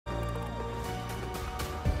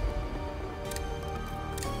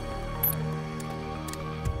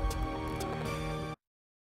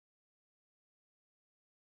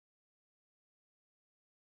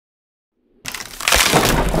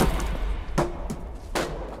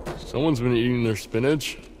Someone's been eating their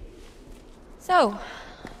spinach. So,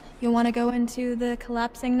 you want to go into the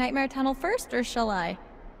collapsing nightmare tunnel first, or shall I?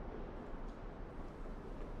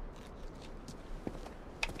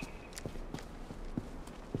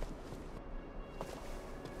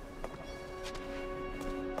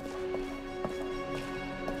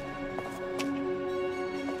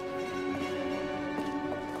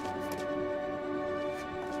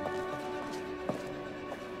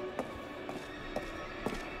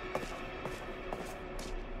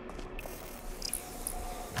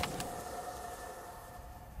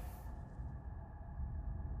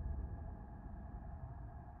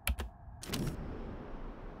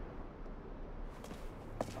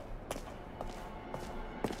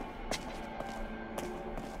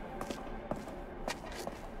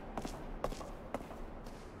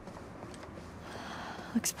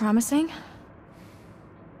 Looks promising.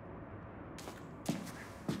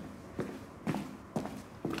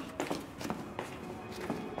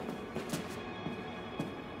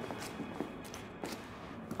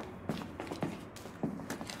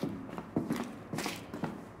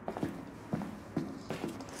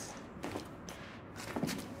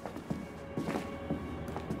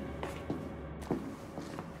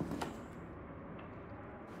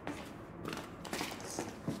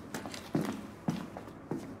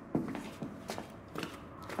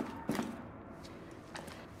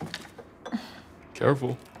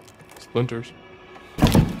 Careful. Splinters.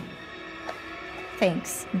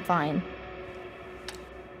 Thanks, I'm fine.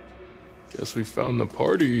 Guess we found the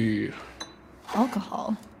party.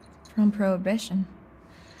 Alcohol. From Prohibition.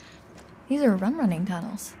 These are rum-running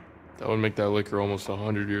tunnels. That would make that liquor almost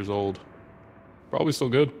 100 years old. Probably still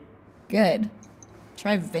good. Good.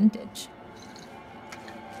 Try vintage.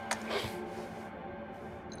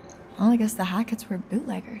 Well, I guess the Hacketts were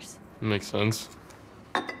bootleggers. Makes sense.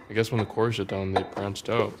 I guess when the Quarry shut down, they branched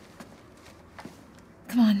out.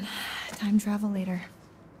 Come on, time travel later.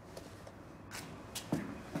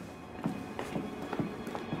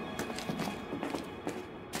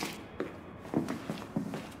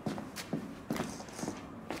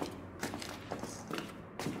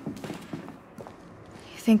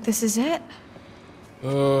 You think this is it?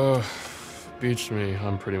 Beach me.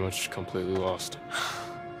 I'm pretty much completely lost.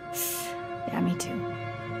 Yeah, me too.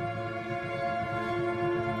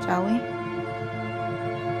 Shall we?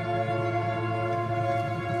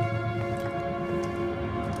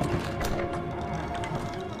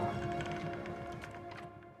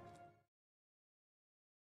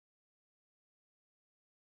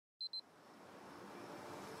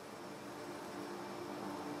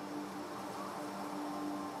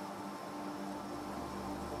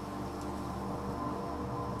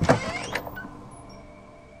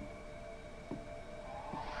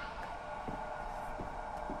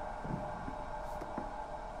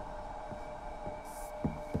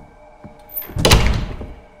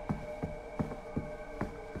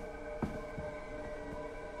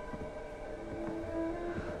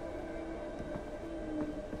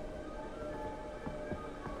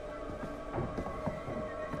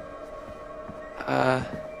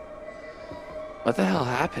 What the hell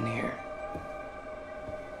happened here?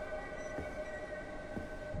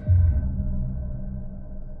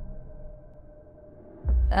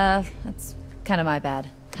 That's kind of my bad.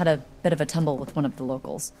 Had a bit of a tumble with one of the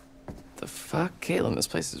locals. The fuck? Caitlin, this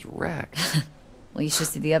place is wrecked. Well, you should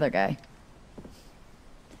see the other guy.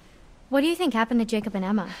 What do you think happened to Jacob and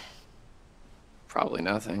Emma? Probably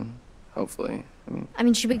nothing. Hopefully. I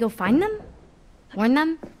mean, should we go find them? Warn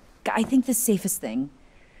them? I think the safest thing,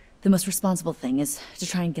 the most responsible thing, is to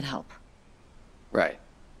try and get help. Right.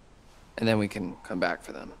 And then we can come back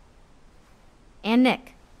for them. And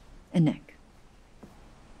Nick. And Nick.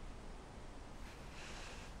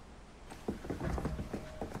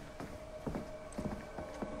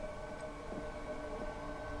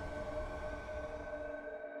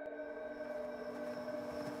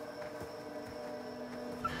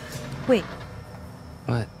 Wait.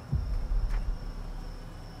 What?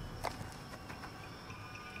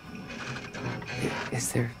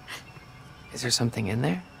 Is there something in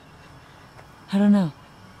there? I don't know.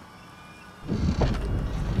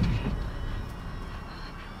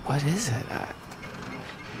 What is it?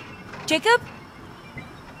 Jacob?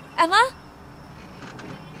 Emma?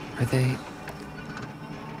 Are they...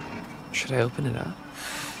 Should I open it up?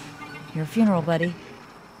 Your funeral, buddy.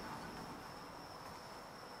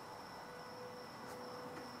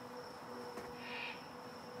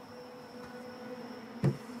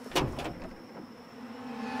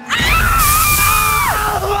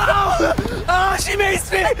 Oh, she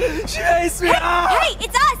maced me! She maced me! Hey,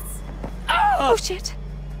 it's us! Oh, Oh, shit.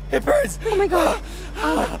 it burns! Oh my god.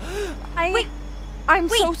 I'm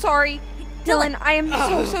so sorry. Dylan, I am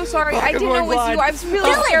so sorry. I didn't know it was you. I was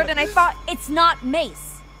really scared and I thought... It's not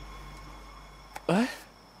mace. What?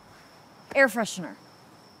 Air freshener.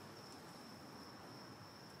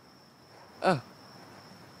 Oh.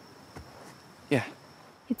 Yeah.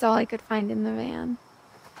 It's all I could find in the van.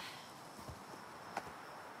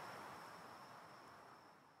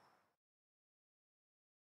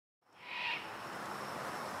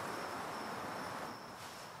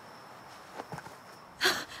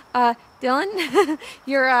 Dylan?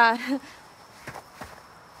 You're,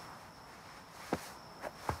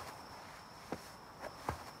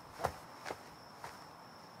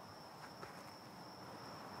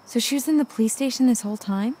 So she was in the police station this whole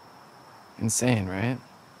time? Insane, right?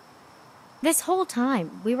 This whole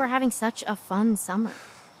time, we were having such a fun summer.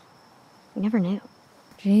 We never knew.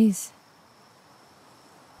 Jeez.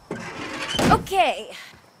 Okay.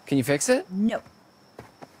 Can you fix it? No,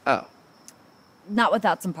 Oh. not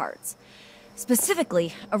without some parts.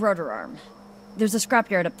 Specifically, a rotor arm. There's a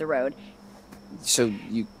scrapyard up the road. So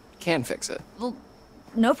you can fix it? Well,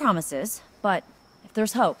 no promises, but if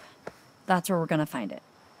there's hope, that's where we're gonna find it.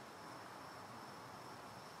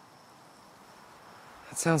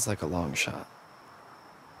 That sounds like a long shot.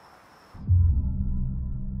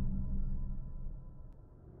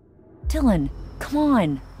 Dylan, come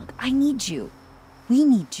on. Look, I need you. We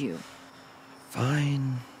need you.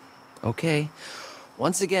 Fine. Okay.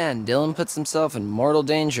 Once again, Dylan puts himself in mortal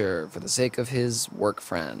danger for the sake of his work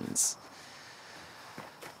friends.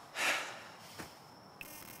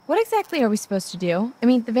 what exactly are we supposed to do? I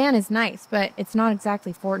mean, the van is nice, but it's not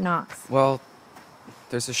exactly Fort Knox. Well,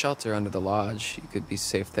 there's a shelter under the lodge. You could be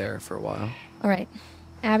safe there for a while. All right.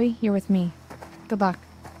 Abby, you're with me. Good luck.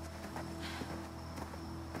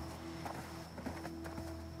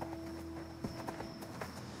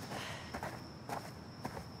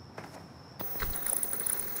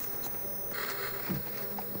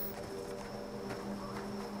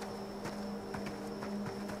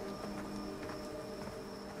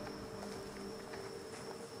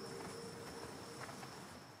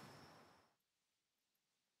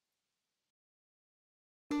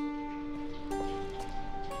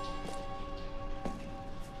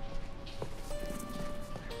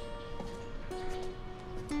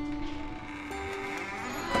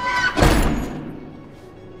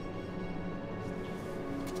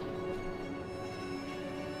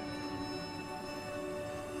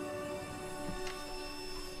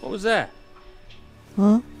 What was that?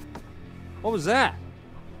 Huh? What was that?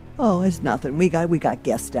 Oh, it's nothing. We got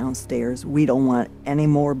guests downstairs. We don't want any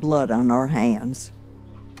more blood on our hands.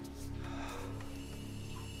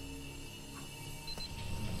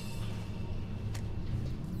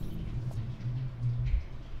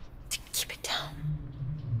 Keep it down.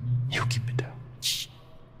 You keep it down. Shh.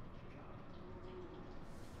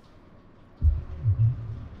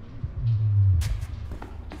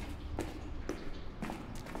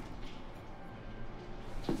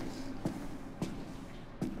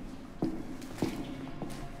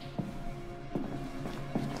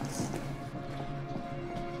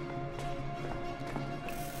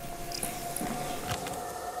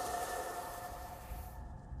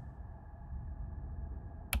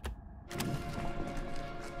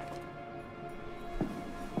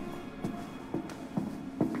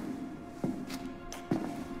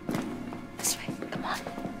 This way. Come on.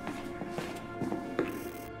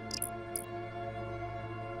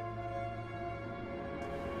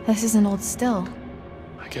 This isn't old still.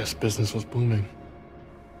 I guess business was booming.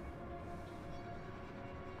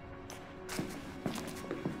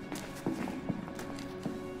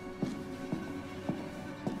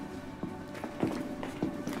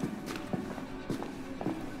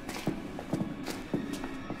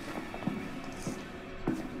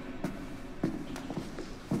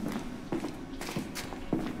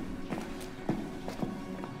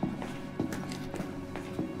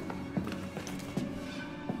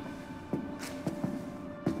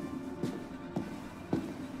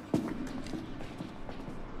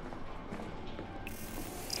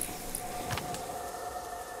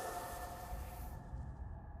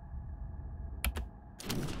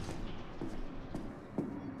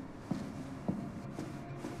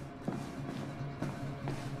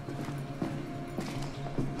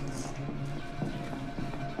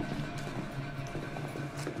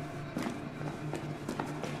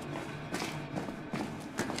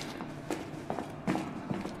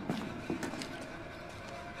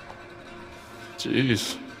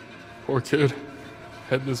 Jeez. Poor kid.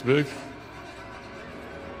 Head this big.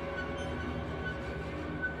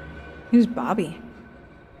 Who's Bobby?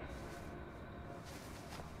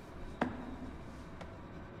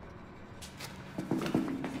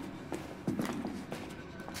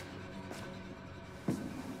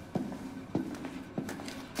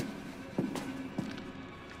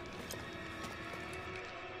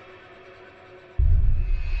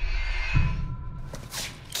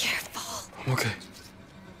 I'm okay.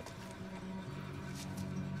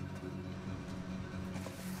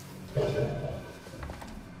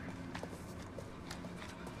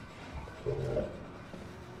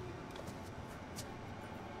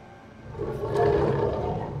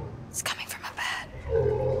 It's coming from a bed.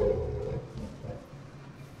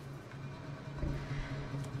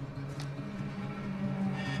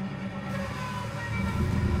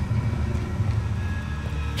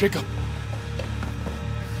 Jacob!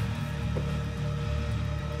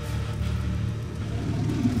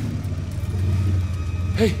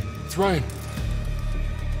 Hey, it's Ryan.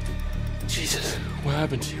 Jesus, what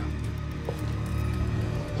happened to you?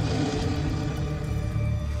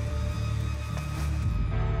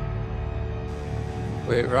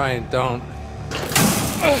 Wait, Ryan, don't.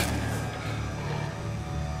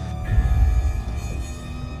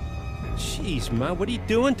 Jeez, Ma, what are you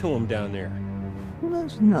doing to him down there? Well,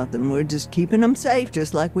 there's nothing. We're just keeping them safe,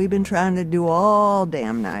 just like we've been trying to do all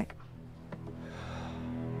damn night.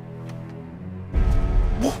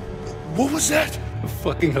 What was that?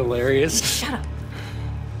 Fucking hilarious. Shut up.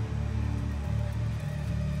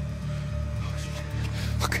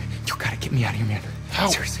 Look, you gotta get me out of here, man. How?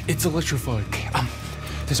 Seriously. It's electrified. Okay,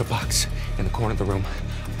 there's a box in the corner of the room.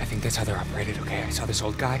 I think that's how they're operated, okay? I saw this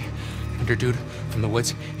old guy, hunter dude from the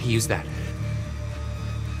woods. He used that.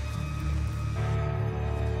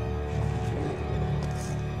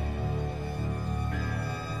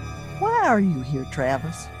 Why are you here,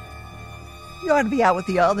 Travis? You ought to be out with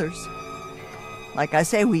the others. Like I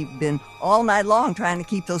say, we've been all night long trying to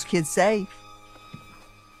keep those kids safe.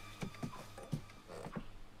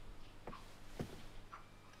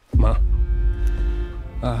 Ma.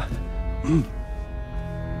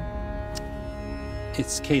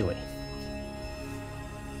 It's Kaylee.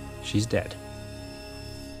 She's dead.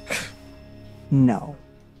 No.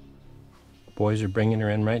 Boys are bringing her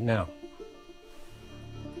in right now.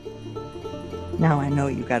 Now I know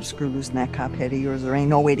you got to screw loose in that cop head of yours. There ain't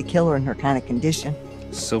no way to kill her in her kind of condition.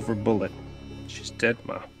 Silver bullet. She's dead,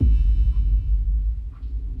 Ma.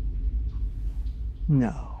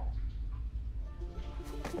 No.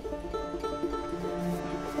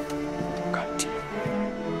 God damn.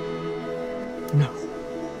 No.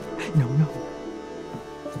 No, no.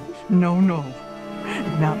 No, no.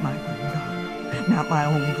 Not my granddaughter. Not my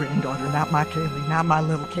only granddaughter. Not my Kaylee. Not my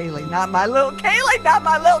little Kaylee. Not my little Kaylee. Not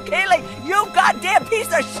my little Kaylee. You goddamn piece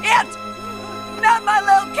of shit! Not my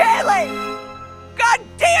little Kaylee! God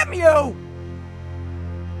damn you!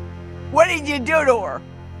 What did you do to her?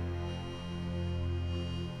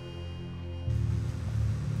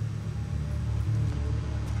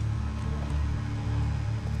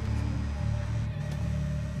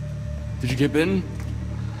 Did you get bitten?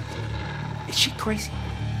 Is she crazy?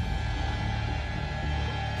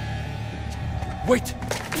 Wait!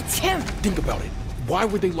 It's him. Think about it. Why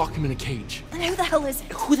would they lock him in a cage? And who the hell is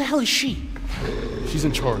it? Who the hell is she? She's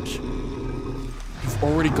in charge. You've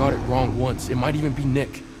already got it wrong once. It might even be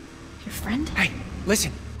Nick. Your friend? Hey,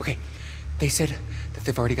 listen. Okay, they said that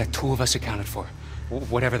they've already got 2 of us accounted for.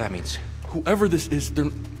 Whatever that means. Whoever this is,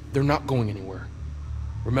 they're not going anywhere.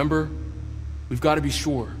 Remember? We've got to be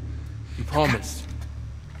sure. You promised.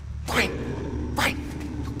 Right,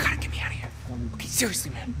 you gotta get me out of here. Okay,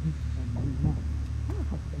 seriously, man.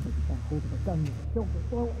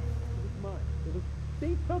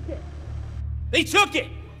 They took it!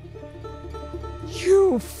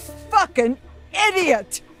 You fucking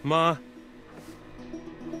idiot! Ma.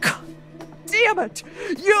 God damn it!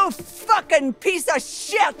 You fucking piece of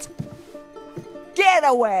shit! Get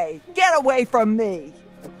away! Get away from me!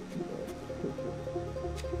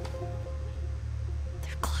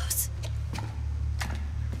 They're close.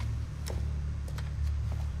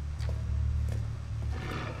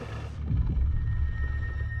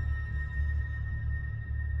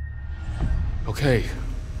 Okay.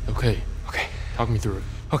 Okay. Talk me through it.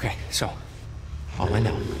 Okay, so, all I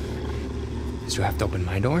know is you have to open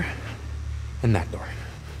my door and that door.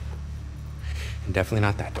 And definitely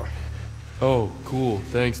not that door. Oh, cool.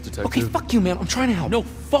 Thanks, detective. Okay, fuck you, man. I'm trying to help. No,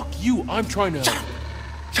 fuck you. I'm trying to... Shut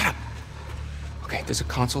up! Okay, there's a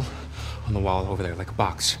console on the wall over there, like a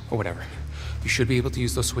box, or whatever. You should be able to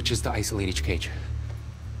use those switches to isolate each cage.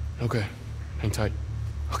 Okay. Hang tight.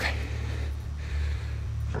 Okay.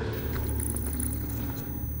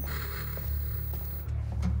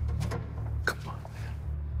 Come on, man.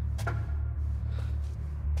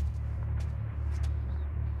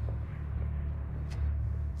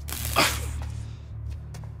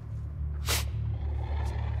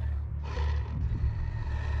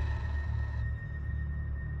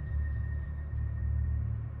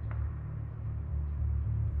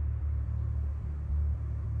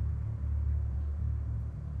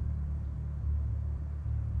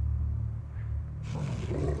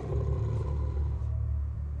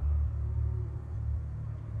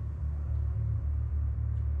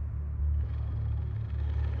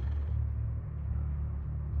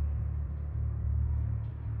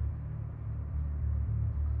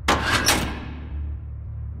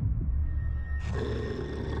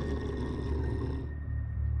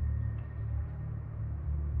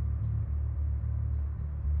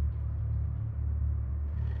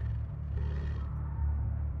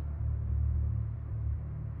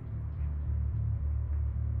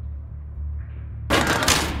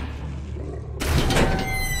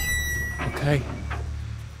 Okay.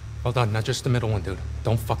 Hold on, not just the middle one, dude.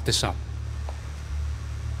 Don't fuck this up.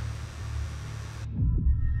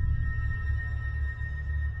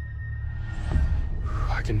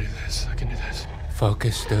 I can do this. I can do this.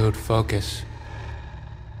 Focus, dude, focus.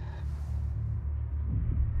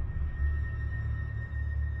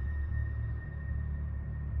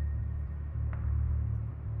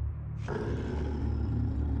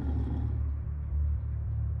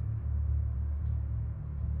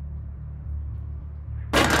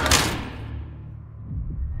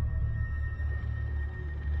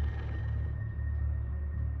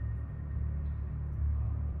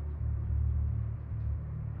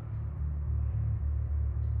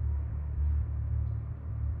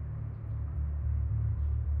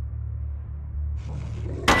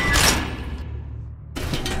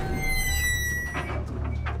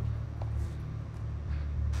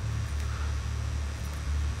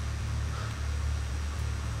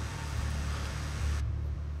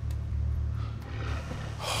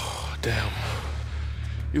 Damn.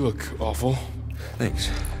 You look awful. Thanks.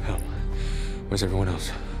 Where's everyone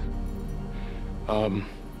else?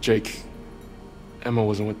 Jake. Emma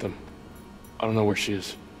wasn't with them. I don't know where she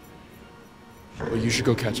is. But you should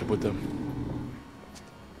go catch up with them.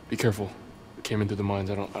 Be careful. We came in through the mines.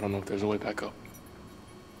 I don't know if there's a way back up.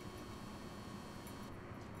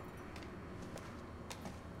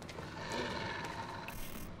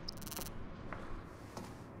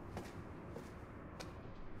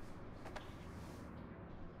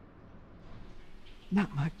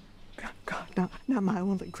 Not my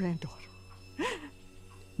only granddaughter.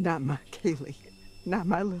 Not my Kaylee. Not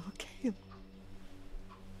my little Kaylee.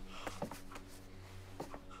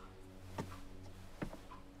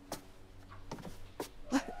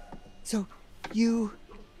 So, you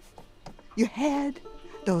had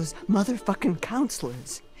those motherfucking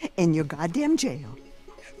counselors in your goddamn jail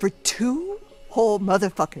for 2 whole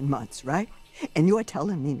motherfucking months, right? And you're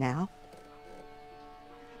telling me now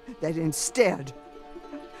that instead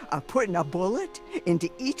of putting a bullet into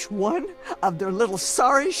each one of their little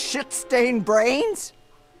sorry shit-stained brains,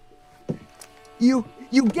 you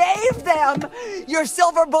gave them your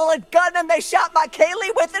silver bullet gun and they shot my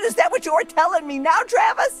Kaylee with it? Is that what you're telling me now,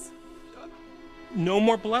 Travis? No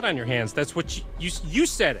more blood on your hands. That's what you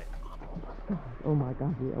said it. Oh my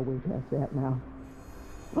God, we are way past that now.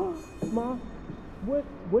 Ma, what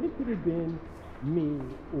if it had been me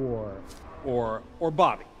or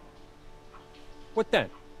Bobby? What then?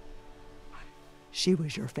 She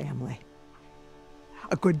was your family.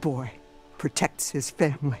 A good boy protects his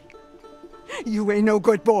family. You ain't no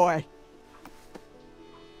good boy.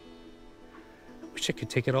 I wish I could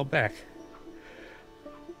take it all back.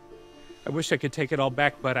 I wish I could take it all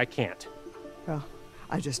back, but I can't. Well,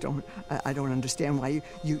 I don't understand why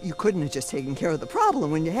you couldn't have just taken care of the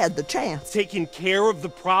problem when you had the chance. Taking care of the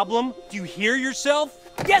problem? Do you hear yourself?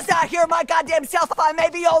 Yes, I hear my goddamn self. I may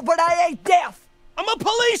be old, but I ain't deaf. I'm a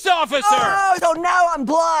police officer! Oh, so now I'm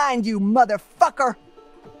blind, you motherfucker.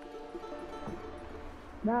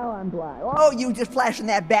 Now I'm blind. Oh, you just flashing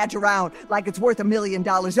that badge around like it's worth $1 million.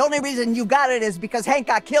 The only reason you got it is because Hank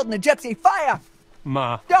got killed in a gypsy fire.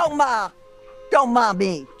 Ma. Don't ma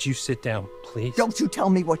me. Would you sit down, please? Don't you tell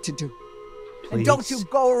me what to do. Please? And don't you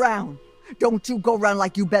go around. Don't you go around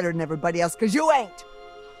like you better than everybody else, because you ain't.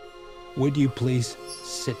 Would you please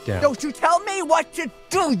sit down? Don't you tell me what to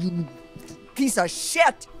do, you piece of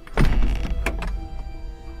shit.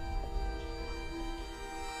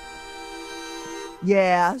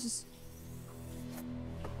 Yes.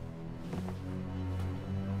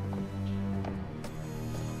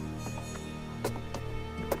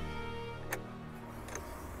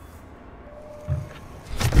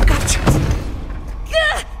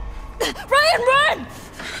 Ryan, run!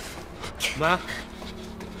 Ma,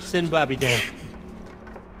 send Bobby down.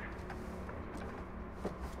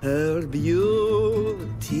 Her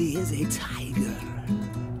beauty is a tiger.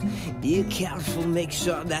 Be careful, make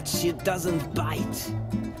sure that she doesn't bite.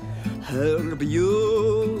 Her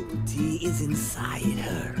beauty is inside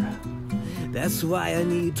her. That's why I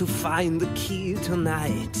need to find the key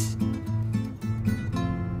tonight.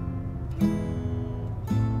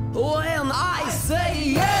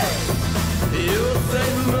 say yes, you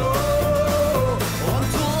say no.